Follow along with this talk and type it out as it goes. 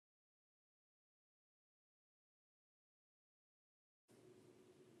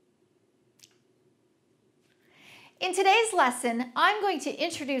In today's lesson, I'm going to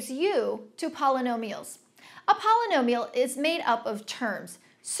introduce you to polynomials. A polynomial is made up of terms.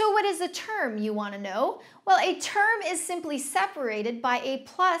 So what is a term, you want to know? Well, a term is simply separated by a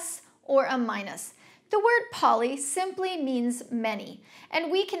plus or a minus. The word poly simply means many,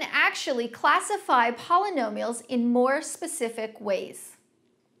 and we can actually classify polynomials in more specific ways.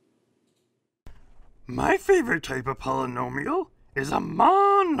 My favorite type of polynomial is a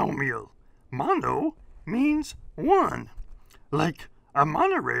monomial. Mono means one. Like a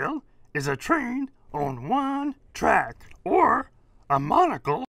monorail is a train on one track, or a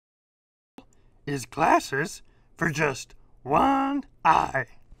monocle is glasses for just one eye.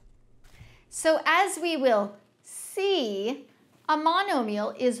 So as we will see, a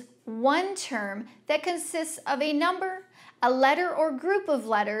monomial is one term that consists of a number, a letter or group of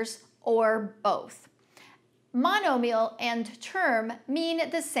letters, or both. Monomial and term mean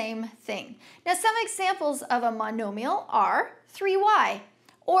the same thing. Now, some examples of a monomial are 3y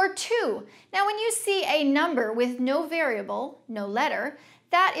or 2. Now, when you see a number with no variable, no letter,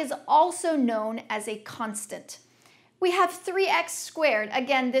 that is also known as a constant. We have 3x squared.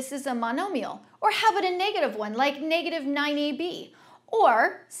 Again, this is a monomial. Or how about a negative one, like negative 9ab?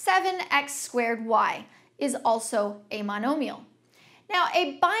 Or 7x squared y is also a monomial. Now,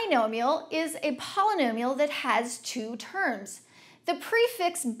 a binomial is a polynomial that has two terms. The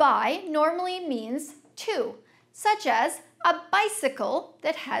prefix bi normally means two, such as a bicycle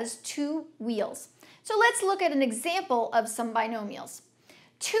that has two wheels. So let's look at an example of some binomials.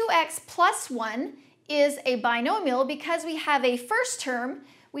 2x plus 1 is a binomial because we have a first term,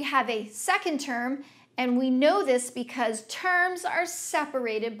 we have a second term, and we know this because terms are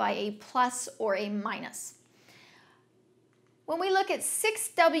separated by a plus or a minus. When we look at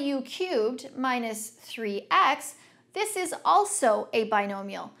 6w cubed minus 3x, this is also a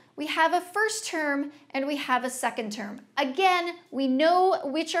binomial. We have a first term and we have a second term. Again, we know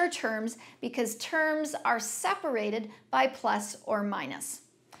which are terms because terms are separated by plus or minus.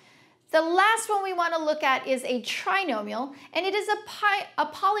 The last one we want to look at is a trinomial, and it is a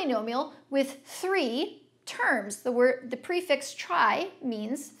polynomial with three terms. The prefix tri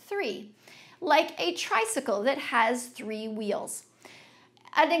means three. Like a tricycle that has three wheels.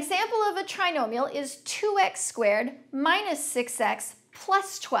 An example of a trinomial is 2x squared minus 6x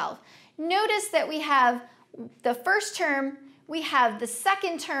plus 12. Notice that we have the first term, we have the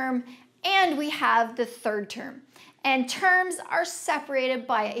second term, and we have the third term. And terms are separated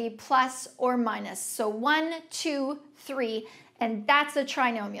by a plus or minus. So 1, 2, 3, and that's a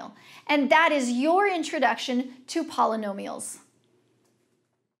trinomial. And that is your introduction to polynomials.